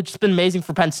Tuimalu just been amazing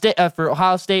for Penn State, for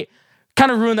Ohio State. Kind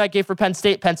of ruined that game for Penn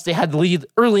State. Penn State had the lead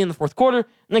early in the 4th quarter, and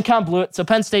then kind of blew it. So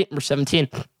Penn State, number 17.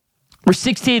 Number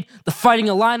 16, the Fighting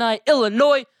Illini,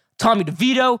 Illinois, Tommy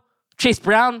DeVito, Chase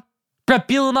Brown, Brett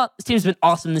Bielema. This team's been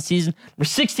awesome this season. Number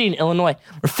 16, Illinois.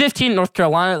 Number 15, North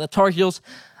Carolina, the Tar Heels.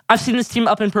 I've seen this team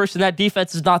up in person. That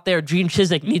defense is not there. Gene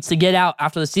Chizik needs to get out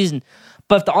after the season.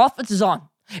 But if the offense is on,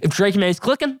 if Drake May is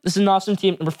clicking, this is an awesome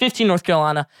team. Number 15, North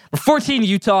Carolina. Number 14,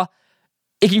 Utah.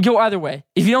 It can go either way.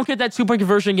 If you don't get that 2-point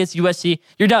conversion against USC,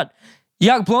 you're done. You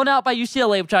got blown out by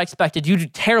UCLA, which I expected. You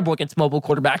did terrible against mobile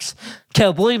quarterbacks.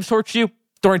 Caleb Williams torched you.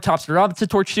 Dorian Thompson-Robinson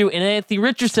torched you. And Anthony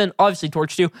Richardson obviously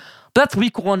torched you. But that's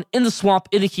week 1 in the swamp,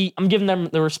 in the heat. I'm giving them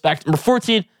the respect. Number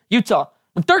 14, Utah.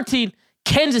 Number 13,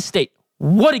 Kansas State.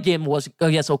 What a game it was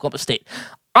against Oklahoma State.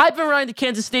 I've been riding the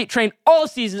Kansas State train all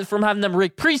season from having them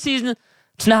ranked preseason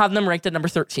to now having them ranked at number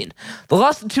 13. The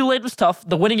loss to Tulane was tough.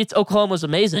 The win against Oklahoma was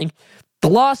amazing. The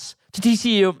loss to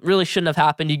TCU really shouldn't have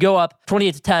happened. You go up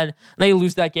 28-10, and then you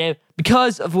lose that game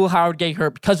because of Will Howard getting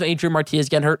hurt, because of Adrian Martinez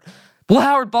getting hurt. Will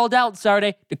Howard balled out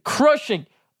Saturday to crushing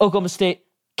Oklahoma State.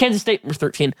 Kansas State, number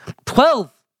 13.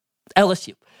 12,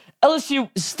 LSU. LSU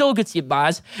is still a good team,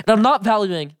 guys, and I'm not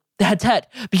valuing the head-to-head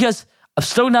because I'm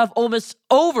still going to have Ole Miss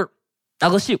over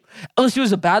LSU. LSU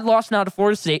is a bad loss now to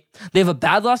Florida State. They have a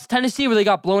bad loss to Tennessee where they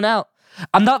got blown out.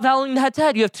 I'm not valuing the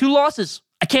head-to-head. You have 2 losses.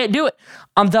 I can't do it.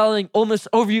 I'm valuing Ole Miss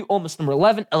over you, Ole Miss number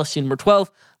 11, LSU number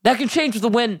 12. That can change with a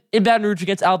win in Baton Rouge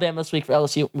against Alabama this week for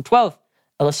LSU number 12.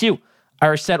 LSU. I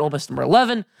already said Ole Miss number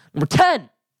 11. Number 10,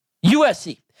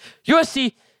 USC.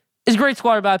 USC is a great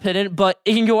squad in my opinion, but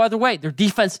it can go either way. Their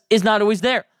defense is not always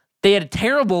there. They had a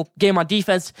terrible game on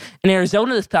defense in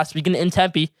Arizona this past weekend in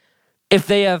Tempe. If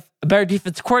they have a better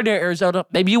defensive coordinator in Arizona,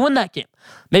 maybe you win that game.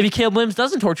 Maybe Caleb Williams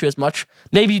doesn't torture you as much.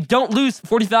 Maybe you don't lose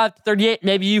 45-38.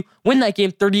 Maybe you win that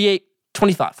game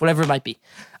 38-25, whatever it might be.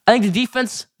 I think the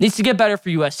defense needs to get better for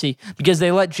USC because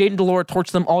they let Jaden Delora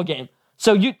torch them all game.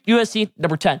 So USC,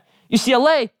 number 10.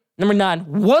 UCLA, number 9.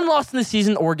 1 loss in the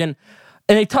season, Oregon.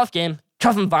 In a tough game,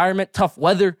 tough environment, tough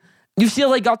weather.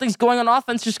 UCLA got things going on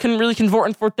offense, just couldn't really convert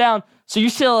on 4th down. So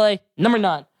UCLA, number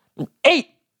 9. Number 8,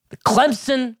 the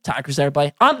Clemson Tigers,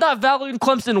 everybody. I'm not valuing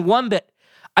Clemson one bit.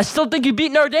 I still think you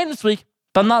beat Notre Dame this week,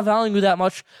 but I'm not valuing you that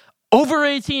much.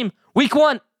 Overrated team, week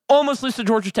 1, almost lose to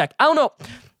Georgia Tech. I don't know.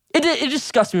 It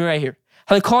disgusts me right here.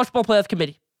 How the College Football Playoff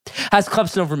Committee has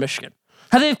Clemson over Michigan.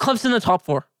 How they have Clemson in the top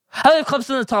 4. How they have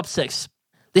Clemson in the top 6.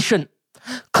 They shouldn't.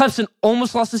 Clemson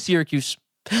almost lost to Syracuse.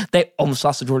 They almost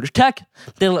lost to Georgia Tech.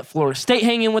 They let Florida State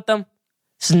hang in with them.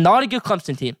 This is not a good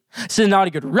Clemson team. This is not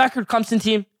a good record Clemson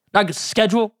team. Not a good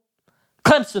schedule.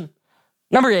 Clemson,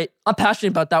 number 8. I'm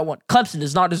passionate about that one. Clemson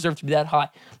does not deserve to be that high.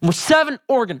 Number 7,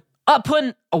 Oregon. I'm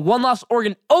putting a 1-loss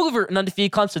Oregon over an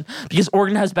undefeated Clemson because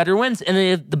Oregon has better wins and they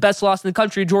have the best loss in the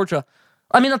country, Georgia.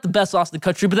 I mean, not the best loss in the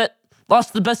country, but that lost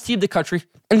to the best team in the country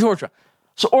in Georgia.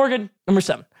 So Oregon, number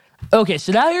 7. Okay,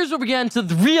 so now here's where we get into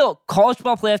the real college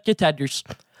football playoff contenders.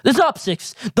 The top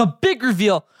 6, the big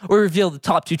reveal, will reveal the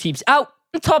top 2 teams out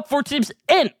and top 4 teams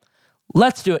in.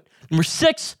 Let's do it. Number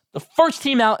 6, the first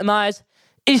team out in my eyes,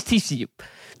 is TCU.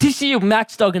 TCU,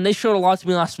 Max Duggan, they showed a lot to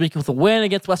me last week with a win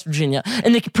against West Virginia,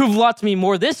 and they can prove a lot to me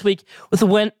more this week with a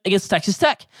win against Texas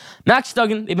Tech. Max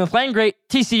Duggan, they've been playing great.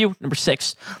 TCU, number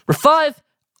 6. Number 5,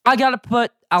 I got to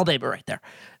put Alabama right there.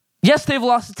 Yes, they've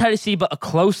lost to Tennessee, but a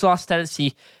close loss to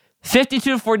Tennessee.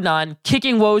 52-49,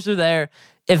 kicking woes are there.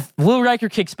 If Will Riker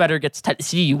kicks better against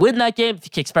Tennessee, you win that game. If he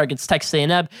kicks better against Texas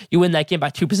A&M, you win that game by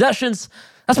 2 possessions.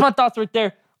 That's my thoughts right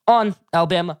there on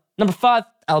Alabama. Number 5,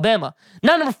 Alabama.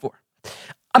 Now number 4.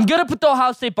 I'm going to put the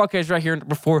Ohio State Buckeyes right here in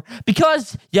number 4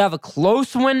 because you have a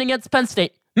close win against Penn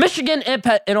State. Michigan and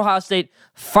Ohio State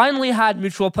finally had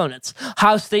mutual opponents.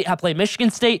 Ohio State had played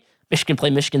Michigan State. Michigan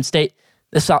played Michigan State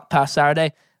this past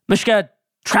Saturday. Michigan had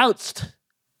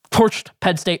torched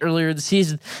Penn State earlier this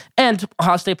season, and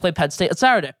Ohio State played Penn State on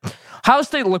Saturday. Ohio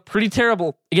State looked pretty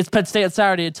terrible against Penn State on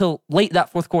Saturday until late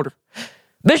that 4th quarter.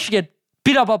 Michigan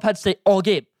beat up on Penn State all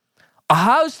game.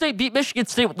 Ohio State beat Michigan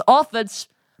State with the offense,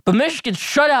 but Michigan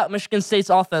shut out Michigan State's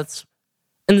offense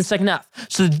in the second half.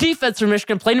 So the defense for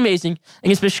Michigan played amazing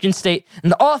against Michigan State,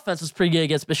 and the offense was pretty good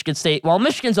against Michigan State, while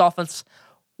Michigan's offense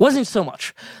wasn't so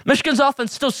much. Michigan's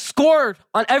offense still scored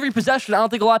on every possession. I don't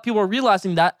think a lot of people are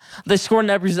realizing that. They scored on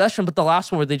every possession, but the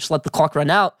last one where they just let the clock run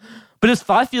out. But it was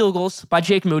 5 field goals by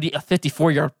Jake Moody, a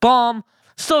 54-yard bomb.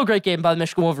 Still a great game by the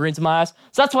Michigan Wolverines in my eyes.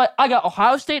 So that's why I got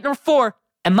Ohio State number 4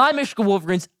 and my Michigan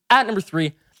Wolverines at number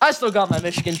 3. I still got my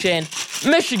Michigan chain.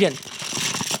 Michigan,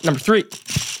 number 3.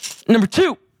 Number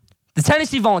 2, the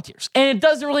Tennessee Volunteers. And it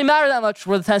doesn't really matter that much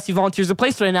where the Tennessee Volunteers are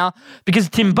placed right now because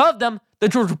the team above them, the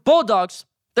Georgia Bulldogs,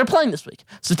 they're playing this week.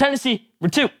 So Tennessee, number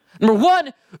 2. Number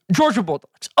 1, Georgia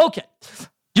Bulldogs. Okay.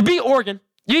 You beat Oregon.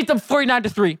 You beat them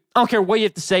 49-3. I don't care what you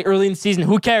have to say early in the season.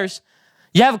 Who cares?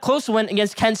 You have a close win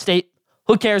against Kent State.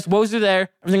 Who cares? Woes are there.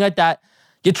 Everything like that.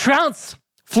 You trounce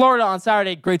Florida on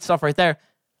Saturday. Great stuff right there.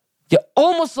 You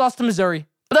almost lost to Missouri.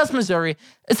 But that's Missouri.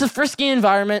 It's a frisky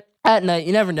environment at night.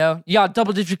 You never know. You got a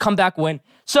double-digit comeback win.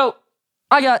 So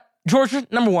I got Georgia,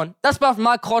 number 1. That's about for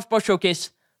my College Football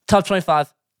Showcase. Top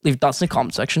 25. Leave your thoughts in the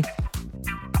comment section.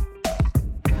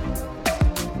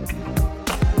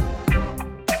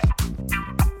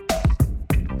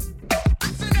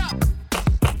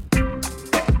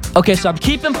 Okay, so I'm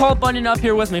keeping Paul Bunyan up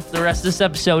here with me for the rest of this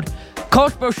episode.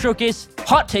 College Football Showcase,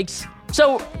 hot takes.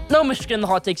 So, no Michigan in the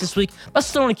hot takes this week, but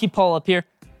still want to keep Paul up here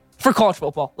for college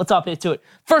football. Let's hop into it.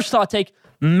 First hot take,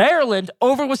 Maryland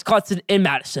over Wisconsin in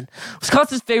Madison.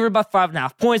 Wisconsin's favored by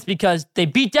 5.5 points because they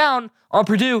beat down on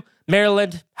Purdue.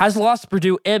 Maryland has lost to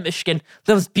Purdue and Michigan.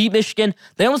 They almost beat Michigan.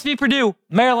 They almost beat Purdue.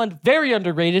 Maryland, very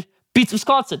underrated, beats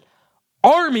Wisconsin.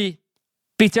 Army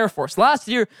beats Air Force. Last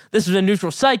year, this was a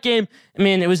neutral site game. I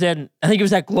think it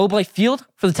was at Globe Life Field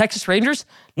for the Texas Rangers.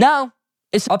 Now,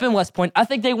 it's up in West Point. I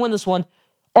think they win this one.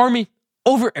 Army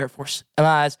over Air Force. In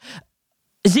my eyes,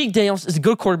 Zeke Daniels is a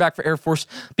good quarterback for Air Force.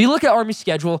 But you look at Army's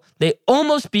schedule, they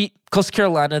almost beat Coastal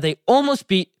Carolina. They almost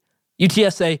beat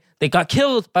UTSA. They got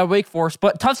killed by Wake Forest,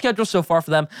 but tough schedule so far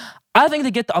for them. I think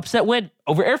they get the upset win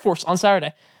over Air Force on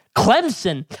Saturday.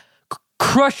 Clemson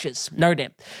crushes Notre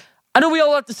Dame. I know we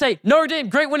all have to say, Notre Dame,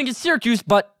 great win against Syracuse,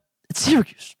 but it's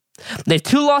Syracuse. They have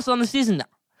 2 losses on the season now.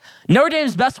 Notre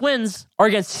Dame's best wins are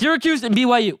against Syracuse and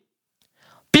BYU.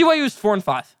 BYU is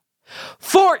 4-5.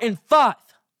 4-5.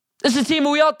 This is a team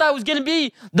we all thought was going to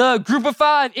be the group of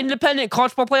 5 independent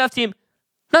college football playoff team.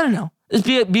 No. This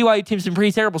BYU team's been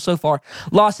pretty terrible so far.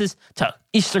 Losses to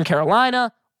Eastern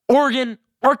Carolina, Oregon,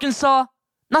 Arkansas.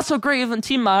 Not so great of a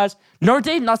team, Miles. Notre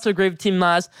Dame, not so great of a team,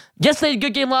 Miles. Yes, they had a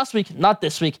good game last week. Not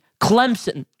this week.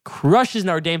 Clemson crushes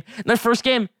Notre Dame in their first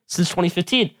game since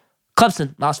 2015.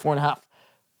 Clemson, Miles 4.5.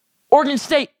 Oregon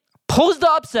State pulls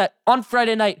the upset on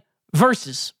Friday night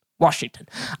versus Washington.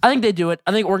 I think they do it.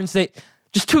 I think Oregon State,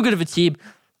 just too good of a team.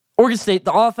 Oregon State,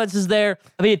 the offense is there.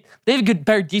 I mean, they have a good,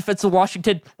 better defense than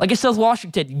Washington. Like I said with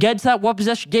Washington, you get into that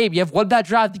one-possession game. You have one bad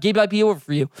drive, the game might be over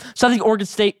for you. So I think Oregon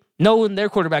State, Nolan, their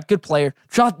quarterback, good player.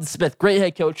 Jonathan Smith, great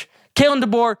head coach. Kalen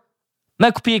DeBoer,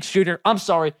 Michael Penix Jr., I'm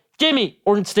sorry. Give me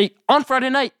Oregon State on Friday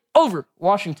night over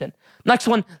Washington. Next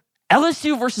one,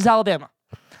 LSU versus Alabama.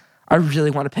 I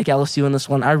really want to pick LSU in this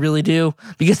one. I really do.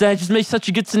 Because that just makes such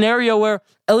a good scenario where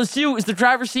LSU is the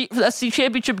driver's seat for the SEC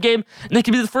championship game, and they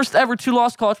can be the first ever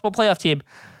 2-loss college football playoff team.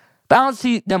 But I don't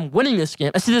see them winning this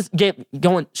game. I see this game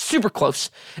going super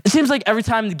close. It seems like every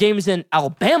time the game is in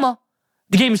Alabama,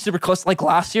 the game is super close, like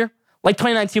last year, like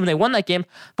 2019 when they won that game.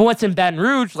 But once in Baton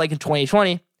Rouge, like in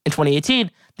 2020 and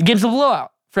 2018, the game's a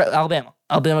blowout for Alabama.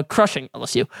 Alabama crushing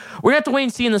LSU. We're going to have to wait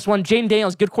and see in this one. Jaden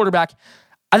Daniels, good quarterback.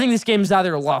 I think this game is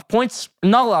either a lot of points or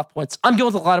not a lot of points. I'm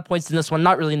going with a lot of points in this one,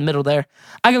 not really in the middle there.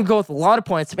 I'm going to go with a lot of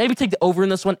points. Maybe take the over in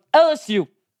this one. LSU,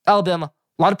 Alabama,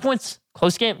 a lot of points.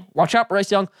 Close game. Watch out,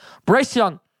 Bryce Young. Bryce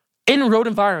Young, in road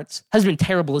environments, has been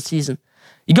terrible this season.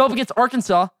 You go up against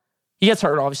Arkansas, he gets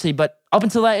hurt, obviously, but up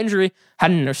until that injury,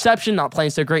 had an interception, not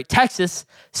playing so great. Texas,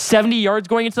 70 yards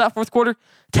going into that fourth quarter.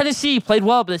 Tennessee played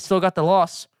well, but they still got the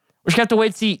loss. We're just going to have to wait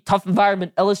and see. Tough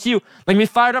environment. LSU, they're going to be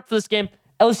fired up for this game.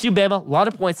 LSU, Bama, a lot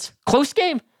of points. Close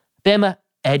game. Bama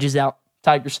edges out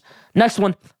Tigers. Next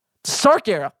one, Sark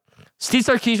era. Steve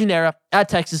Sarkisian era at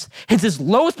Texas hits his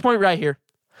lowest point right here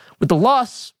with the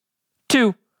loss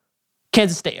to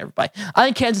Kansas State, everybody. I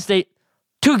think Kansas State,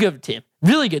 too good of a team.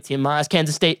 Really good team, my eyes.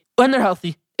 Kansas State, when they're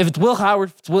healthy. If it's Will Howard,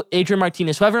 if it's Adrian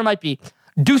Martinez, whoever it might be.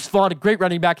 Deuce Vaughn, a great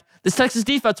running back. This Texas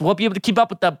defense won't be able to keep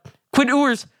up with them. Quinn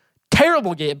Ewers,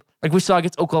 terrible game like we saw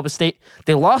against Oklahoma State.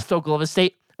 They lost to Oklahoma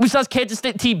State. We saw this Kansas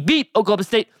State team beat Oklahoma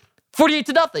State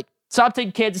 48-0. So I'm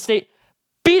taking Kansas State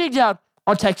beating down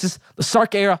on Texas. The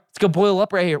Sark era, it's going to boil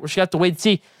up right here. We're just going to have to wait and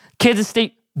see. Kansas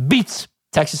State beats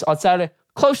Texas on Saturday.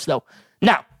 Close, though.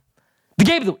 Now, the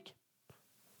game of the week.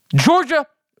 Georgia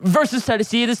versus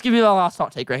Tennessee. This gives me my last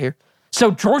hot take right here.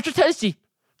 So Georgia, Tennessee,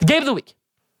 the game of the week.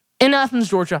 In Athens,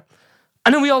 Georgia.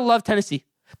 I know we all love Tennessee.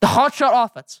 The hotshot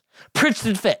offense.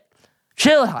 Princeton Fit.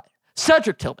 Jalen Hyde.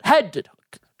 Cedric Tillman. Hendon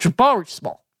Hook. Jabari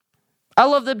Small. I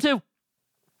love them too.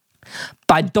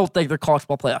 But I don't think they're college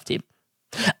football playoff team.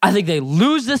 I think they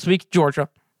lose this week, Georgia.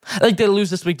 I think they lose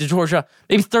this week to Georgia.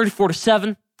 Maybe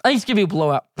 34-7. I think it's going to be a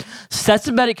blowout.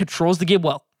 Stetson Bennett controls the game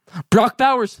well. Brock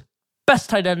Bowers, best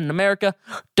tight end in America.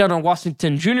 Donald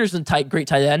Washington Jr. is a great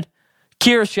tight end.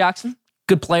 Kyrus Jackson,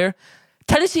 good player.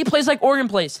 Tennessee plays like Oregon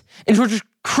plays. And Georgia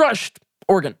crushed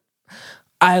Oregon.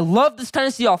 I love this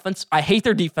Tennessee offense. I hate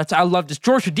their defense. I love this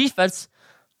Georgia defense.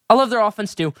 I love their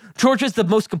offense too. Georgia is the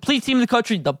most complete team in the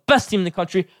country, the best team in the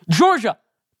country. Georgia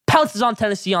pounces on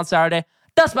Tennessee on Saturday.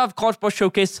 That's my College Football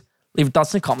Showcase. Leave your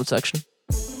thoughts in the comment section.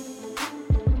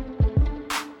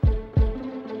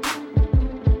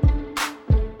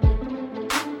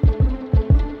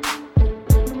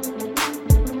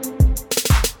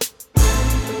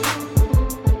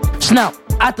 So now,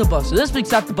 at the buzzer. This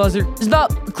week's At the Buzzer is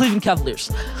about the Cleveland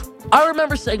Cavaliers. I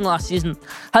remember saying last season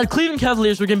how the Cleveland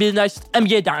Cavaliers were going to be the next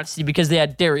NBA dynasty because they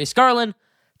had Darius Garland,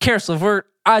 Karis LeVert,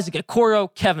 Isaac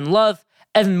Okoro, Kevin Love,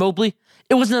 Evan Mobley.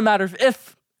 It wasn't a matter of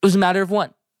if, it was a matter of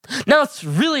when. Now it's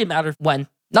really a matter of when,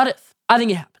 not if. I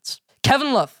think it happens.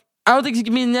 Kevin Love, I don't think he's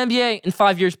going to be in the NBA in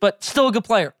 5 years, but still a good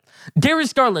player.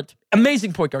 Darius Garland,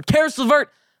 amazing point guard. Karis LeVert,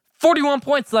 41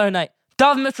 points the other night.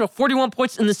 Donovan Mitchell, 41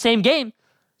 points in the same game.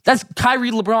 That's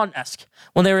Kyrie LeBron-esque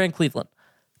when they were in Cleveland.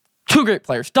 Two great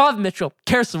players. Donovan Mitchell,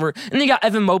 Karis LeVert, and then you got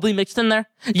Evan Mobley mixed in there.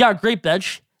 You got a great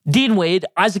bench. Dean Wade,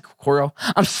 Isaac Okoro.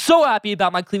 I'm so happy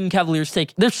about my Cleveland Cavaliers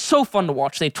take. They're so fun to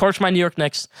watch. They torch my New York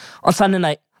Knicks on Sunday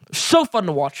night. They're so fun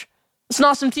to watch. It's an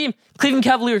awesome team. Cleveland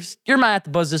Cavaliers, you're mad at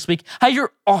the buzz this week. How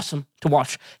you're awesome to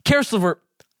watch. Karis LeVert,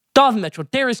 Donovan Mitchell,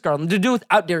 Darius Garland. They're doing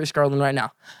without Darius Garland right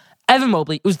now. Evan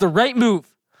Mobley, it was the right move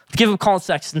to give up Colin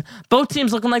Sexton. Both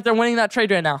teams looking like they're winning that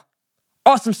trade right now.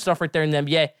 Awesome stuff right there in the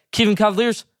NBA. Cleveland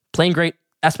Cavaliers, playing great.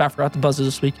 That's about forgot the buzzer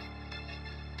this week.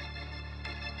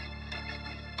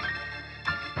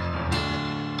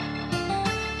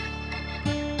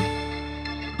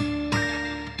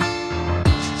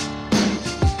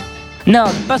 Now,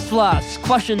 best for last,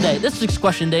 question day. This week's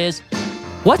question day is,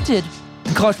 what did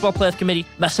the College Football Playoff Committee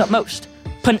mess up most?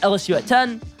 Putting LSU at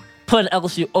 10, putting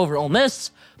LSU over Ole Miss,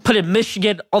 putting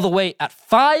Michigan all the way at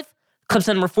 5,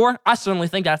 Clemson number 4. I certainly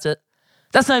think that's it.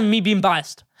 That's not even me being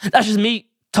biased. That's just me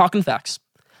talking facts.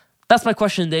 That's my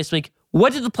question today this week.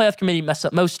 What did the Playoff Committee mess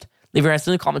up most? Leave your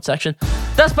answer in the comment section.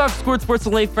 That's about Squirt Sports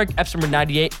and Late Frank, episode number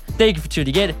 98. Thank you for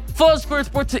tuning in. Follow Squirt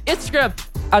Sports on Instagram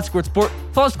at Squirt Sport.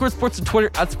 Follow Squirt Sports on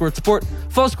Twitter at Squirt Sport.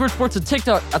 Follow Squirt Sports on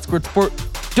TikTok at Squirt Sport.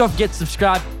 Don't forget to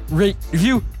subscribe, rate,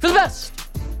 review for the best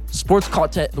sports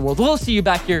content in the world. We'll see you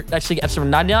back here next week, episode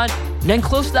number 99, and then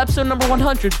close to episode number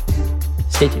 100.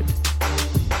 Stay tuned.